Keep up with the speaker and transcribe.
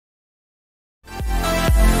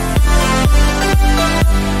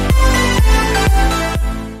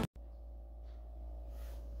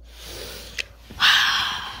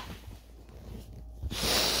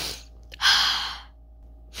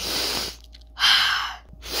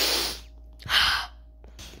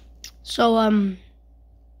So,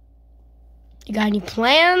 you got any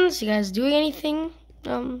plans? You guys doing anything,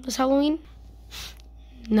 this Halloween?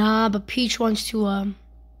 Nah, but Peach wants to,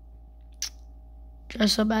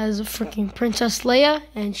 dress up as a freaking Princess Leia,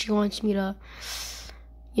 and she wants me to,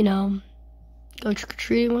 you know, go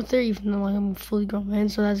trick-or-treating with her, even though I'm a fully grown man,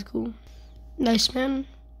 so that's cool. Nice, man.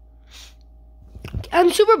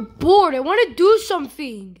 I'm super bored. I want to do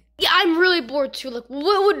something. Yeah, I'm really bored, too. Like,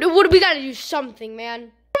 what do we got to do something,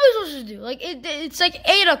 man? What are we supposed to do? Like, it's like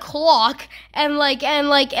 8 o'clock, and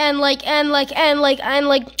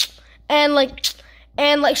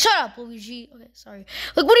shut up, Luigi. Okay, sorry.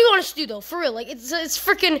 Like, what do you want us to do, though? For real, like, it's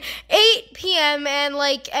freaking 8 p.m. and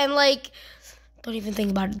don't even think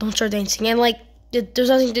about it. Don't start dancing. And there's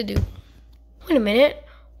nothing to do. Wait a minute.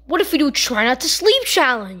 What if we do a try not to sleep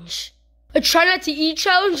challenge? A try not to eat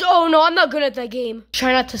challenge? Oh no, I'm not good at that game.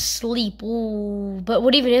 Try not to sleep. Ooh, but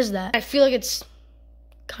what even is that? I feel like it's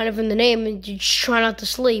kind of in the name, and you just try not to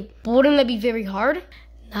sleep. But wouldn't that be very hard?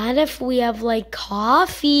 Not if we have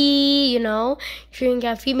coffee, you know, drinking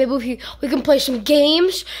caffeine. Maybe we can play some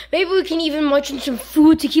games. Maybe we can even munch on some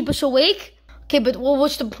food to keep us awake. Okay, but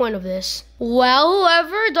what's the point of this? Well,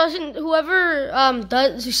 whoever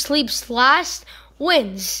sleeps last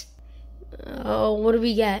wins. Oh, what do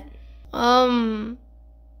we get?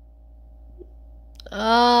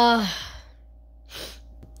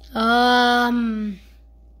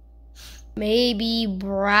 Maybe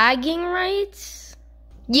bragging rights?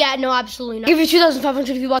 Yeah, no, absolutely not. Give you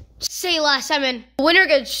 2,500 V-Bucks. Say last time, man. The winner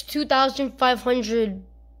gets 2,500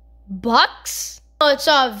 bucks? Oh, it's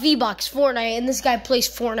V-Bucks, Fortnite, and this guy plays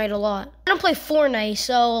Fortnite a lot. I don't play Fortnite,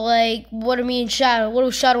 so what do me and Shadow? What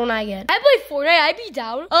do Shadow and I get? I play Fortnite, I'd be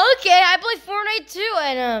down. Okay, I play Fortnite too,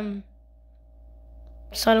 and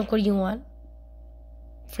Sonic, what do you want?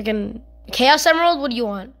 Freaking Chaos Emerald, what do you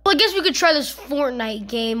want? Well, I guess we could try this Fortnite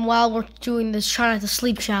game while we're doing this try not to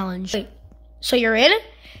sleep challenge. Wait, so you're in?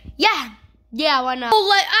 Yeah, why not?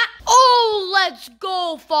 Let's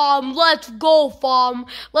go, fam. Let's go, fam.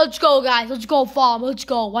 Let's go, guys. Let's go, fam. Let's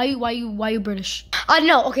go. Why you British? I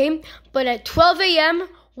know, okay? But at 12 a.m.,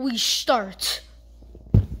 we start.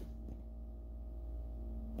 What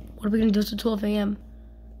are we gonna do at 12 a.m.?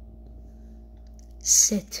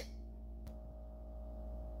 Sit.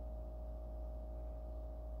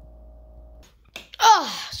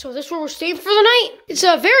 So this is where we're staying for the night? It's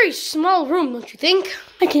a very small room, don't you think?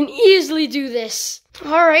 I can easily do this.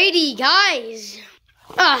 Alrighty, guys.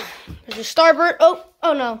 There's a Starburst. Oh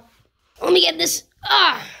no. Let me get this.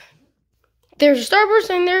 There's a Starburst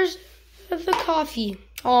and there's the coffee.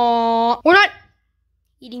 Aw, we're not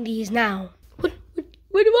eating these now. Why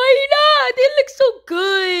not? They look so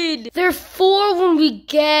good. They're for when we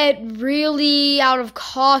get really out of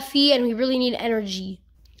coffee and we really need energy.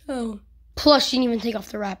 Oh. Plus, you didn't even take off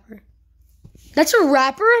the wrapper. That's a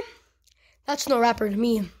wrapper? That's no wrapper to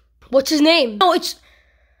me. What's his name? Oh, it's...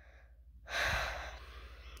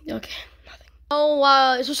 Okay, nothing.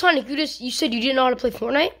 Oh, so Sonic, you said you didn't know how to play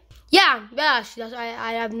Fortnite? Yeah,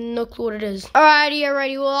 I have no clue what it is.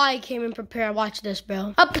 Alrighty. Well, I came in prepared. Watch this,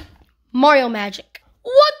 bro. Up, Mario Magic.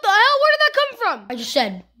 What the hell? Where did that come from? I just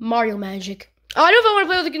said Mario Magic. I don't know if I want to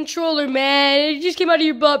play with a controller, man. It just came out of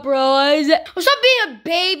your butt, bro. Stop being a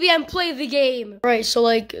baby and play the game. Right, so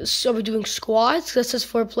are we doing squads? That says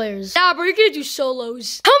 4 players. Nah, bro, you're gonna do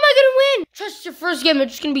solos. How am I gonna win? Trust it's your first game. They're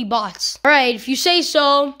just gonna be bots. All right, if you say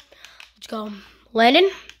so. Let's go. Landon.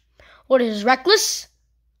 What is this? Reckless?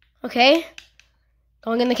 Okay.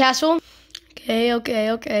 Going in the castle.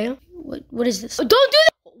 Okay. What is this? Oh, don't do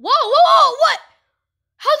that. Whoa, what?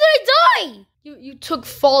 How did I die? You took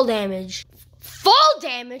fall damage. Fall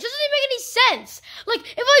damage? Doesn't even make any sense.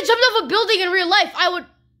 If I jumped off a building in real life, I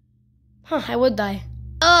would die.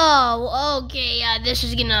 Oh, okay, yeah, this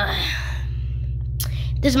is gonna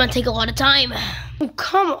take a lot of time. Oh,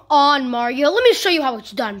 come on, Mario. Let me show you how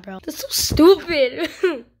it's done, bro. That's so stupid.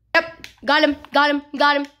 Yep, got him.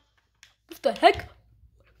 What the heck?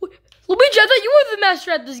 Luigi, I thought you were the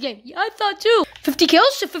master at this game. Yeah, I thought too. 50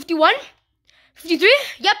 kills to 51? 53?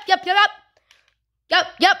 Yep. Yep. Get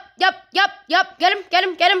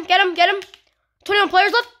him. 21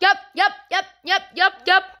 players left. Yep. I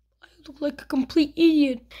look like a complete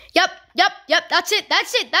idiot. Yep. That's it.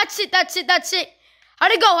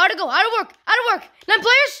 How'd it go? How'd it work? 9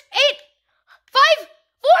 players? 8? 5?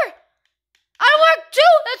 4? How'd it work? 2?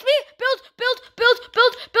 That's me. Build.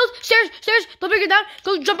 Stairs. Don't break it down.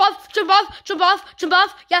 Go jump off.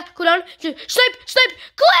 Yeah, go down. Sleep.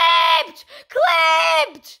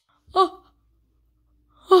 Clipped.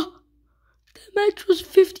 Oh, that match was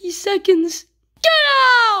 50 seconds. Get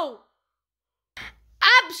out!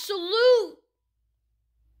 Absolute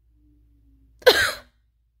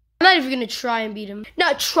not even gonna try and beat him.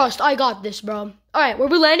 Not trust. I got this, bro. All right, where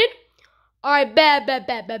we landed? All right, bad.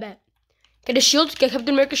 Get a shield. Get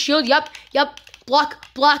Captain America's shield. Yep. Block.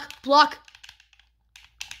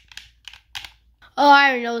 Oh, I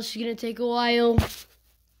already know this is gonna take a while.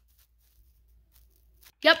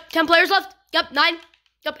 Yep, 10 players left. Yep, 9.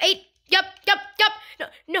 Yep, 8. Yep.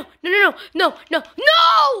 No.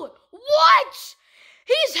 What?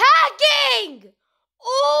 He's hacking!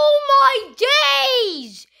 Oh my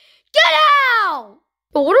days! Get out!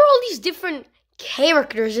 But what are all these different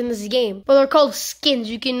characters in this game? Well, they're called skins.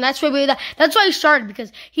 That's why I started,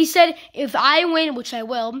 because he said if I win, which I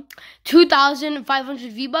will,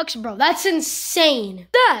 2,500 V-Bucks, bro. That's insane.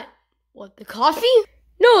 What, the coffee?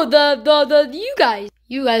 No, the you guys.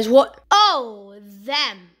 You guys what? Oh,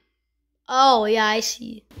 them. Oh, yeah, I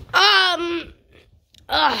see. I don't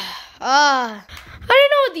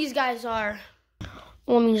know what these guys are.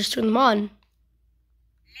 Well, let me just turn them on.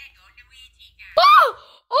 Oh!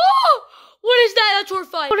 What is that? That's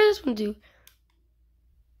horrifying. What does this one do?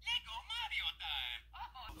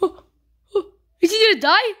 Oh, is he gonna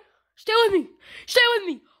die? Stay with me.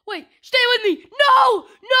 Wait, stay with me. No.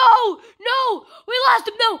 We lost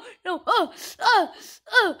him. No.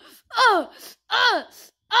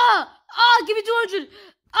 Give me 200.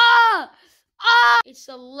 It's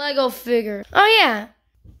a Lego figure. Oh, yeah.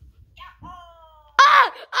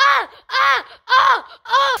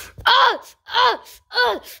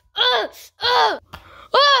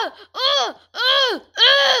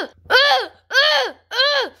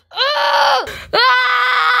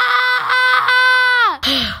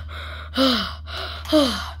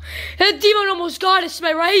 That demon almost got us, am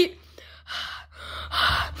I right?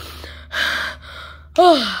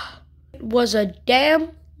 It was a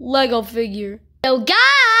damn Lego figure. So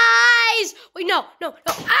guys! Wait, no.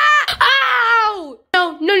 Ow!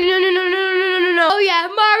 No. Oh yeah,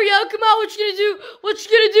 Mario, come on, what you gonna do?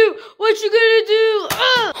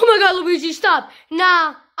 Oh my god, Luigi, stop.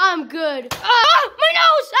 Nah, I'm good. My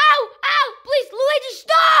nose! Ow! Please, Luigi,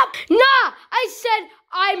 stop! Nah, I said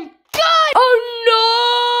I'm good! Oh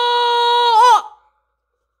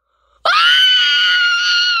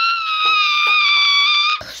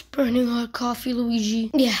no! It's burning hot coffee,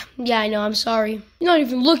 Luigi. Yeah, I know, I'm sorry. You're not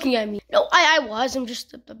even looking at me. No, I was, I'm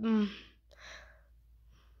just...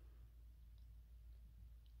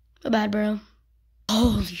 My bad, bro.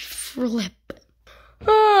 Holy flip.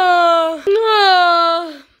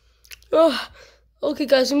 Okay,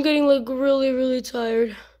 guys, I'm getting, like, really, really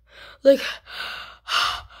tired. Like...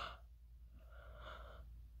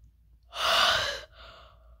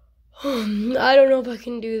 I don't know if I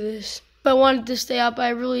can do this. If I wanted to stay up, I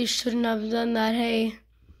really shouldn't have done that, hey.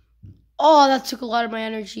 Oh, that took a lot of my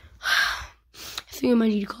energy. I think I might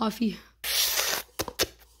need coffee.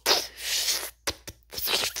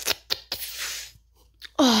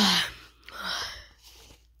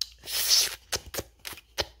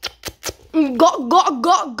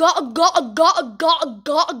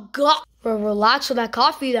 Relax with that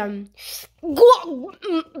coffee then. Whoa!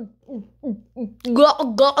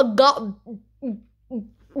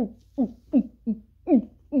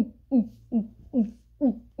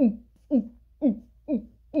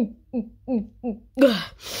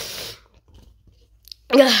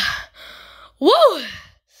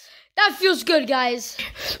 That feels good, guys.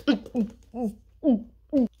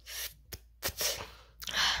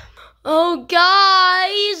 Oh,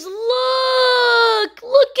 guys,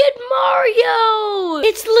 look at Mario.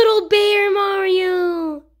 It's little bear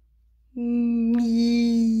Mario. Oh my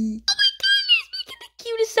god, he's making the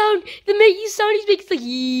cutest sound. The making sound he's making, like,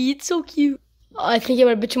 it's so cute. Oh, I think you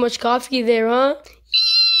had a bit too much coffee there, huh?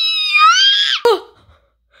 Oh,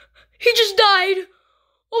 he just died.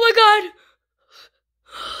 Oh my god.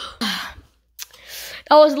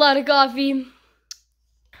 That was a lot of coffee.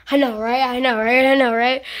 I know, right? Have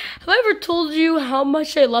I ever told you how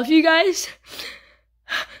much I love you guys?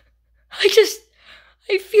 I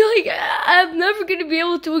feel like I'm never going to be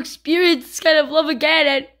able to experience this kind of love again.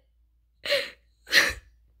 And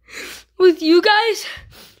with you guys,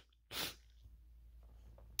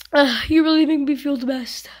 you really make me feel the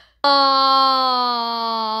best.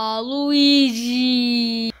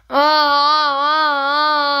 Luigi.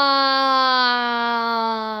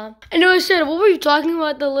 I know I said, what were you talking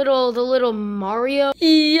about? The little Mario?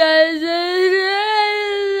 Yes,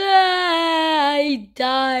 he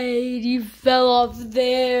died. He fell off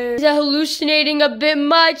there. Is that hallucinating a bit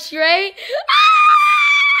much, right?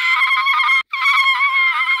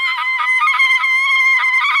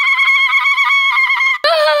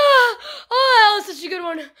 Oh, that was such a good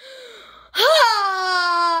one.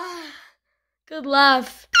 Good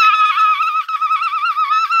laugh.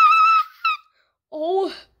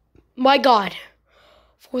 my God.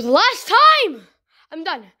 For the last time. I'm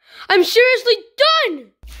done. I'm seriously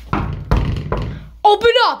done.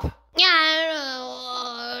 Open up.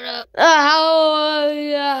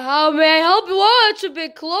 How may I help you? Well, it's a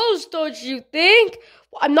bit close, don't you think?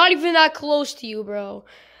 I'm not even that close to you, bro.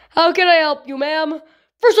 How can I help you, ma'am?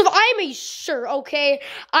 First of all, I am a sir, okay?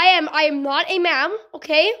 I am not a ma'am,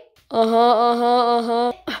 okay?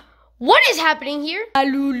 What is happening here? La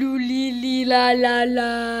la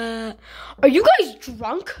la. Are you guys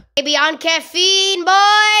drunk? Maybe on caffeine,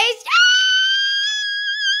 boys.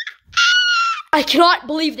 I cannot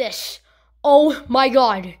believe this. Oh my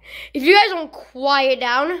God. If you guys don't quiet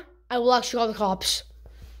down, I will actually call the cops.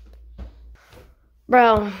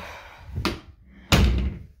 Bro.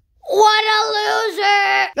 What a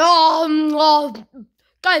loser!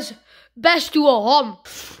 Guys, best duo.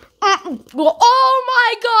 Oh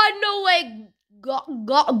my God, no way!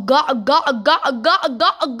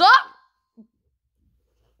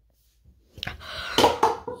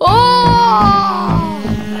 Oh!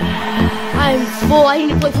 I'm full. I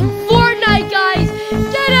need to play some Fortnite, guys.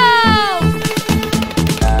 Get out!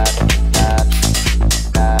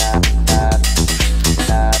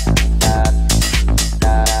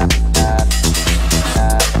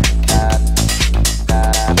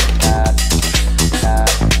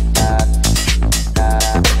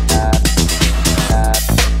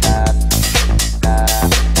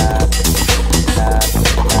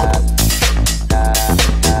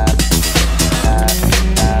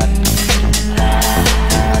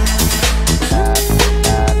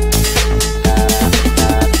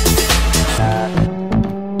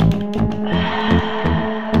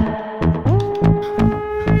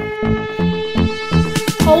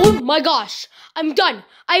 Oh my gosh, I'm done.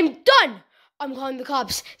 I'm done. I'm calling the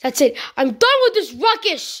cops. That's it. I'm done with this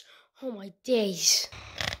ruckus. Oh my days.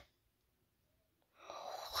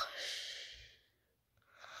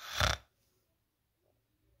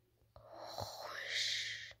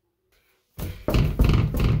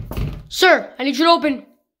 Sir, I need you to open.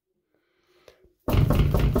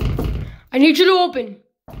 I need you to open.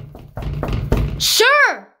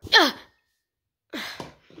 Sir!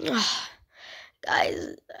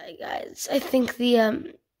 Guys, I think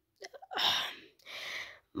the,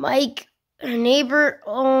 Mike, our neighbor,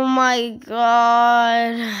 oh my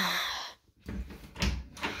God.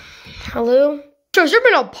 Hello? So, has there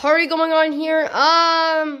been a party going on here?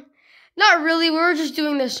 Not really. We were just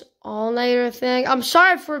doing this all-nighter thing. I'm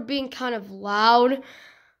sorry for being kind of loud,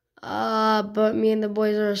 but me and the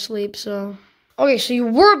boys are asleep, so. Okay, so you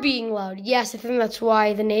were being loud. Yes, I think that's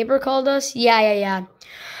why the neighbor called us. Yeah.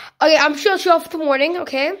 Okay, I'm sure I'll show off for the morning,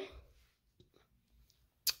 okay?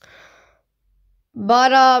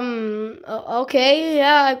 But, okay,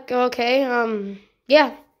 yeah, okay,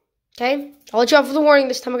 yeah, okay? I'll let you off for the warning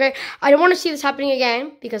this time, okay? I don't want to see this happening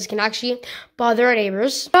again, because it can actually bother our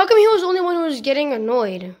neighbors. How come he was the only one who was getting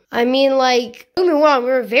annoyed? I mean, like, don't get me wrong,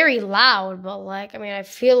 we were very loud, but, like, I mean, I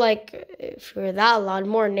feel like if we were that loud,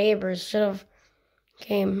 more neighbors should have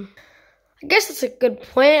came. I guess that's a good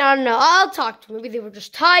point. I don't know. I'll talk to them. Maybe they were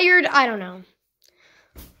just tired. I don't know.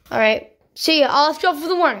 All right. See ya. I'll have to go for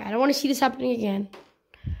the warning. I don't want to see this happening again.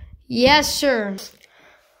 Yes, sir.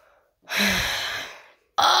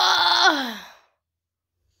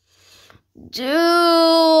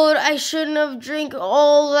 Dude, I shouldn't have drank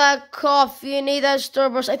all that coffee and ate that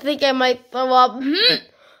Starburst. I think I might throw up.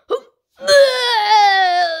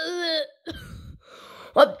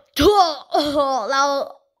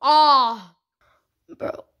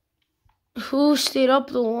 Bro, who stayed up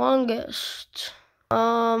the longest?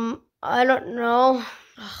 I don't know.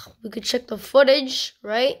 We could check the footage,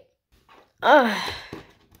 right?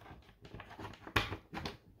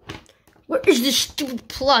 Where is this stupid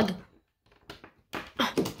plug?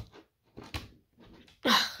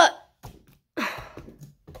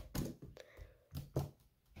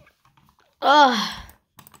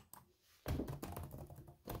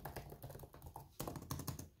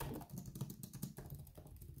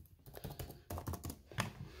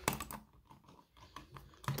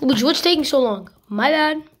 What's taking so long? My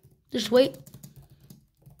bad. Just wait.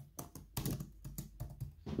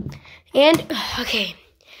 And, okay.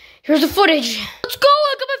 Here's the footage. Let's go!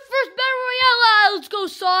 I got my first Battle Royale! Let's go,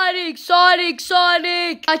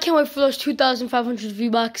 Sonic! I can't wait for those 2,500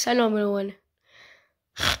 V-Bucks. I know I'm gonna win.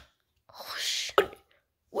 Oh, shit.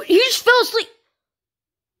 What? He just fell asleep.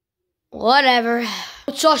 Whatever.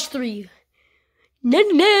 It's us three. No.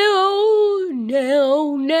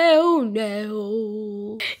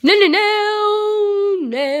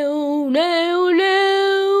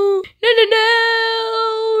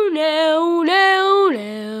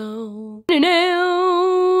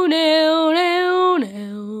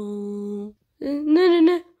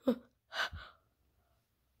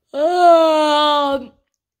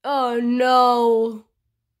 Oh, no.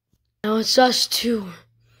 Now it's us two.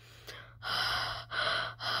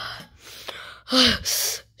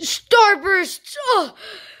 Starburst!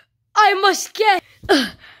 I must get...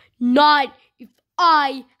 not if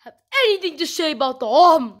I have anything to say about the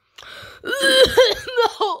No!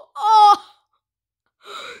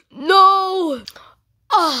 No!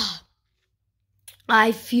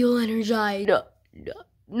 I feel energized.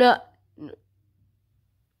 No.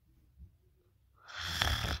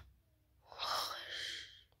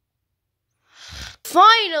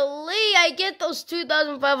 Finally, I get those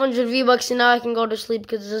 2,500 V-Bucks and now I can go to sleep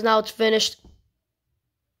because now it's finished.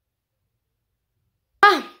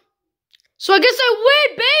 So I guess I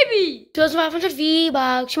win, baby! 2,500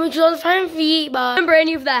 V-Bucks. 2,500 V-Bucks. Remember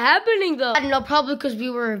any of that happening, though? I don't know, probably because we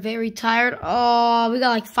were very tired. Oh, we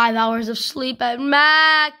got like 5 hours of sleep at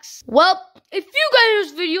max. Well, if you guys like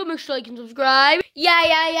this video, make sure to like and subscribe.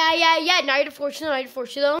 Yeah. Night of Fortune,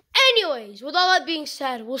 though. Anyways, with all that being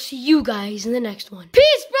said, we'll see you guys in the next one.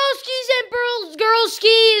 Peace, broskies and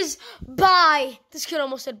girlskis. Bye. This kid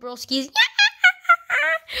almost said broskies.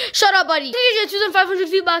 Shut up, buddy. 2,500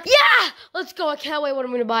 V-Bucks. Yeah! Let's go. I can't wait what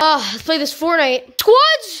I'm going to buy. Let's play this Fortnite.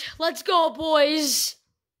 Squads! Let's go, boys.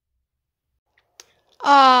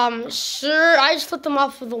 Sir, I just flipped them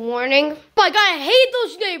off with a warning. Oh my God, I hate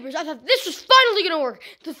those neighbors. I thought this was finally going to work.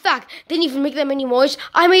 The fact they didn't even make that many noise,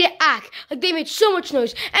 I made it act like they made so much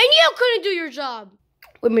noise. And you couldn't do your job.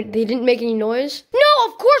 Wait a minute, they didn't make any noise? No,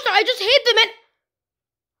 of course not. I just hate them and...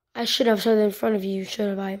 I should have said that in front of you,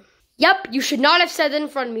 shouldn't I? Yep, you should not have said that in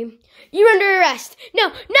front of me. You're under arrest.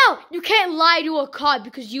 No, you can't lie to a cop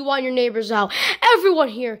because you want your neighbors out. Everyone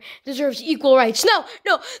here deserves equal rights. No,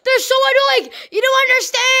 they're so annoying. You don't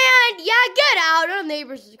understand. Yeah, get out. Our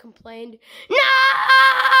neighbors complained. No!